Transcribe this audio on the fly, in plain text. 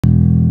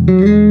Hey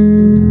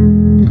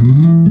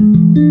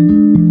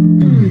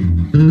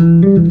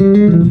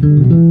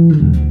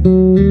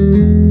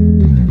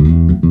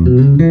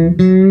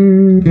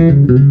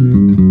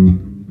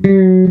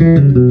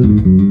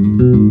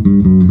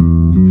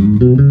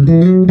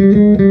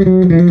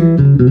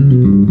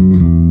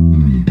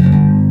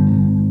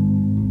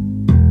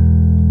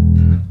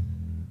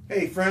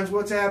friends,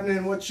 what's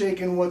happening? What's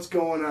shaking? What's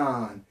going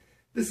on?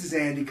 This is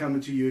Andy coming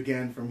to you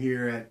again from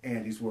here at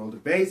Andy's World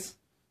of Bass.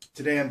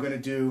 Today I'm going to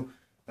do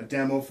a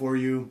demo for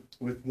you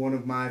with one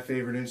of my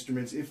favorite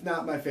instruments, if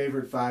not my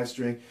favorite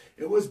 5-string.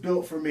 It was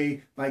built for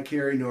me by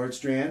Carey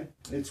Nordstrand.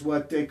 It's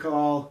what he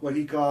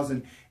calls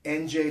an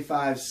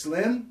NJ5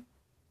 Slim.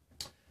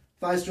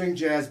 5-string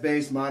jazz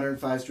bass, modern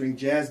 5-string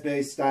jazz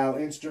bass style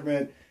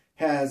instrument.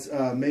 Has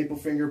a maple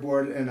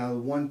fingerboard and a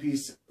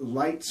one-piece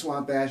light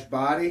swamp ash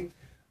body.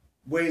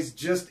 Weighs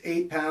just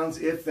 8 pounds,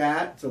 if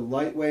that. It's a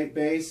lightweight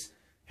bass.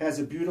 Has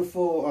a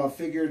beautiful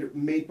figured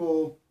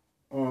maple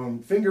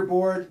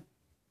fingerboard.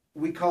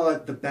 We call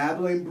it the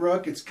Babbling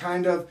Brook. It's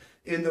kind of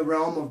in the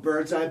realm of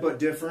Bird's Eye, but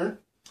different.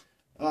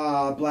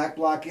 Black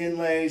block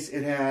inlays.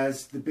 It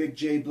has the big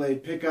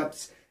JBlade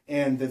pickups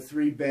and the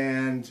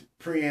 3-band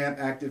preamp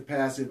active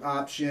passive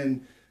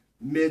option,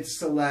 mid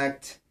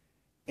select,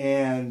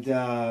 and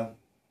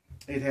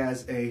it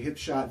has a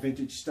Hipshot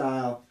Vintage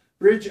style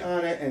bridge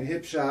on it and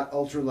Hipshot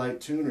ultralight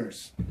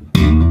tuners.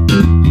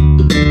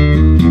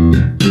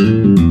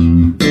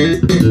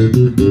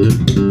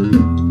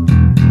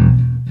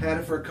 Had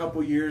it for a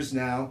couple years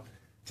now,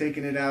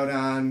 taking it out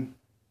on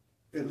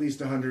at least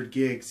 100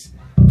 gigs.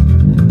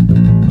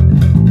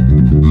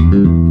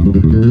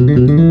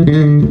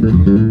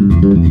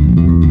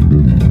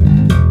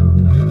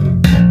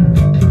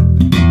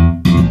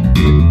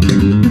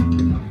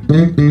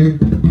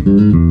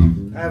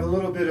 I have a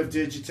little bit of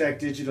Digitech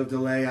digital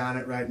delay on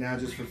it right now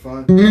just for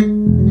fun.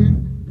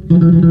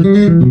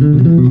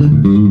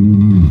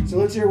 So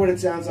let's hear what it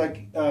sounds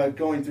like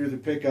going through the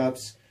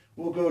pickups.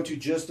 We'll go to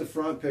just the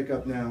front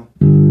pickup now.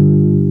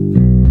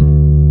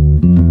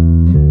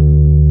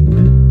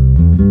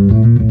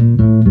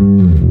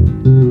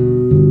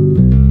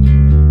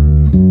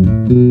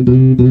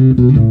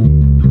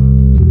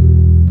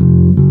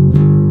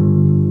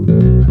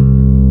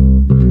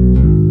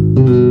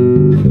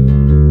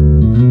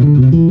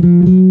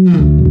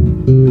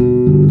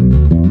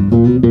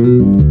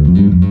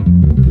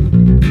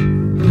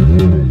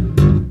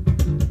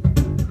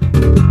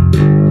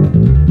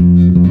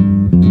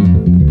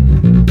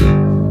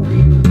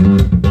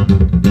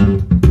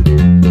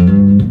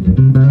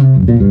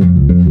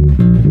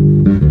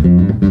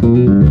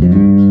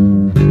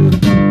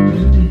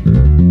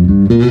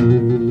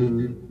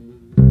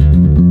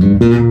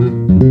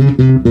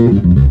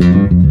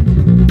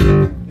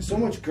 So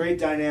much great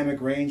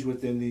dynamic range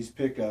within these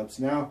pickups.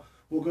 Now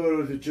we'll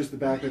go to just the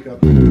back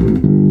pickup.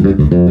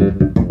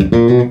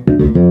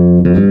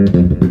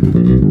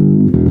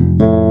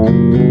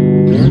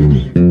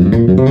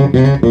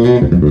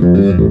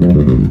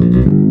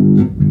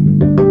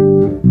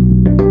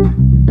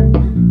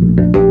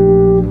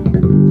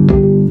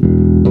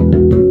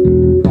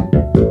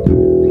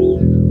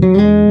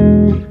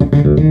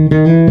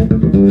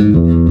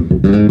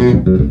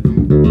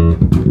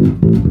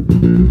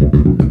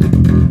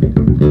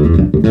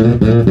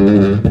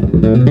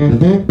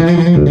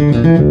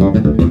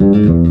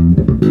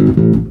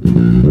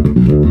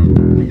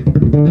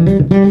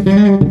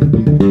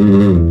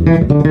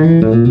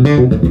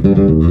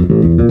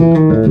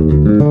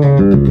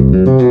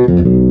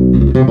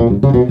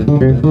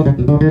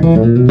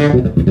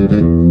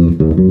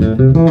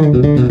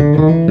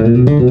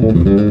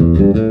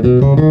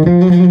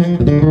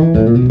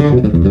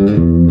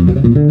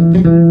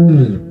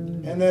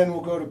 And then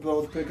we'll go to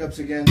both pickups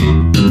again.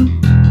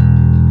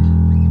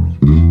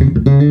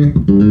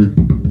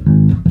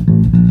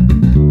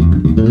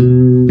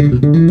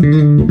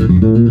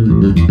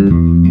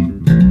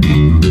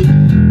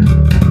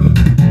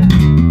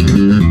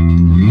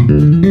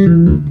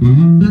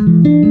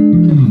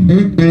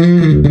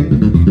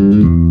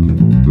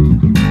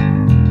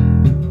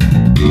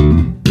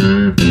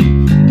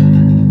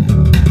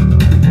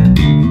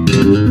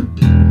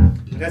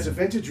 It has a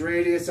vintage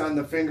radius on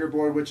the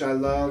fingerboard, which I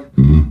love.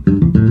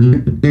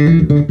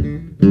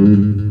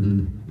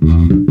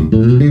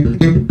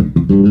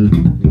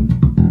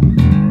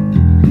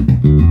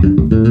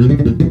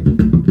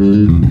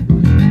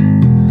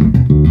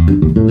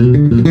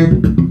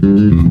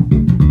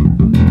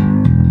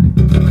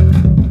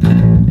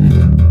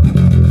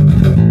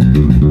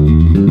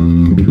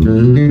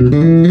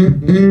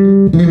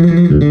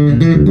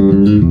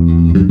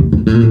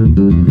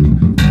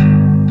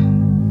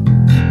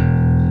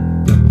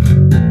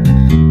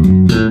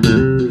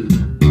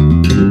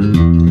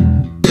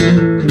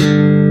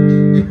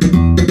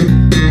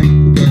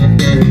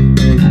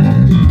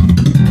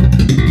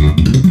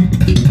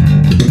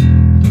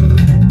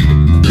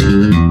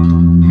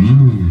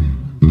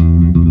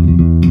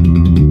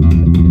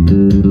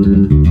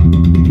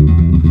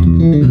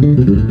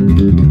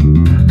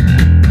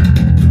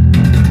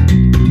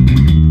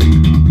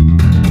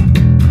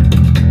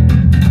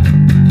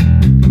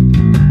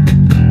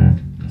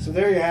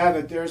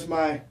 there's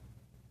my,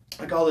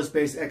 I call this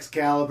bass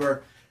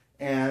Excalibur,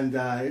 and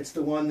it's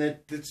the one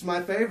that's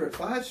my favorite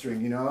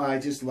 5-string. You know, I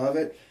just love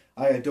it.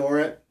 I adore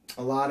it.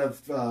 A lot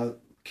of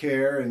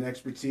care and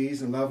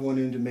expertise and love went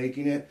into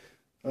making it,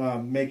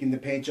 making the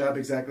paint job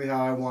exactly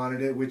how I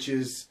wanted it, which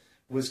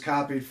was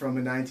copied from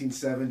a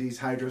 1970s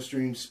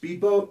Hydrostream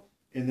speedboat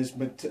in this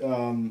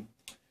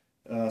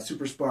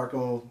super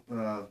sparkle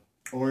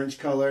orange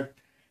color.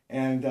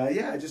 And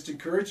yeah, I just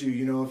encourage you,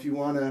 you know, if you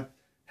want to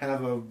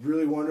have a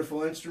really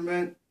wonderful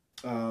instrument,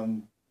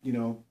 you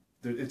know,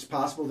 it's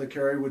possible that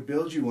Carey would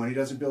build you one. He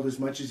doesn't build as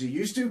much as he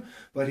used to,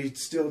 but he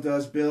still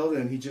does build,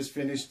 and he just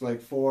finished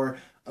like 4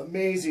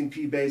 amazing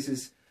P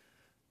basses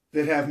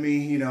that have me,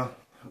 you know,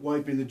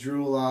 wiping the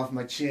drool off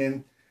my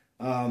chin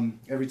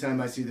every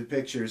time I see the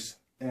pictures.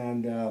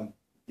 And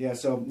yeah,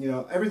 so, you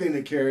know, everything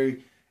that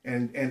Carey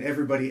and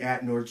everybody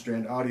at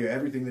Nordstrand Audio,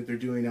 everything that they're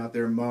doing out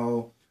there,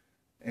 Mo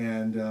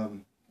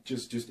and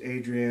just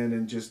Adrian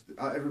and just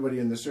everybody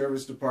in the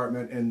service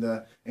department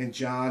and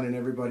John and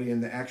everybody in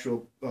the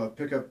actual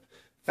pickup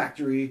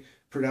factory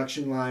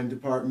production line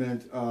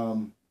department,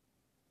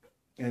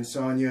 and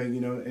Sonia,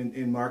 you know,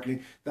 in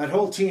marketing. That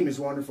whole team is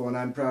wonderful, and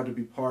I'm proud to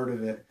be part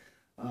of it.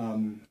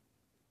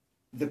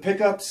 The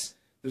pickups,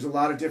 there's a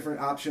lot of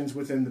different options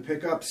within the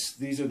pickups.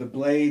 These are the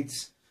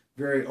blades,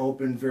 very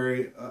open,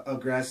 very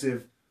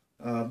aggressive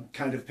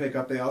kind of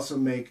pickup. They also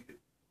make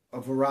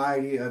a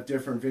variety of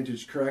different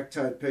vintage correct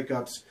type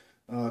pickups,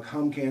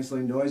 hum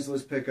canceling,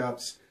 noiseless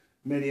pickups,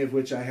 many of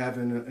which I have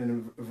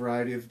in a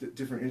variety of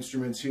different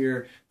instruments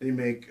here. They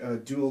make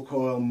dual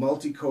coil,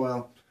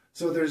 multi-coil.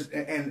 So there's,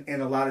 and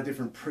a lot of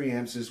different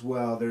preamps as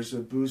well. There's a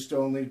boost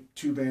only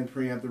 2-band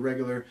preamp, the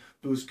regular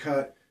boost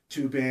cut,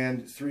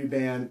 2-band,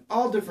 3-band,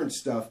 all different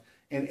stuff.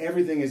 And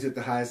everything is at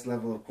the highest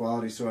level of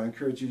quality. So I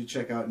encourage you to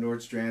check out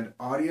Nordstrand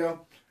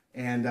Audio.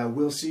 And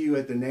we'll see you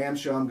at the NAMM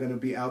Show. I'm going to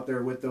be out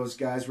there with those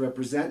guys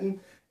representing.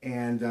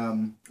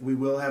 And we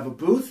will have a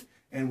booth.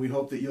 And we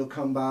hope that you'll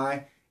come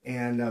by.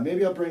 And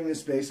maybe I'll bring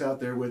this bass out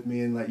there with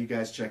me and let you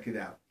guys check it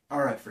out. All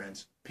right,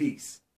 friends. Peace.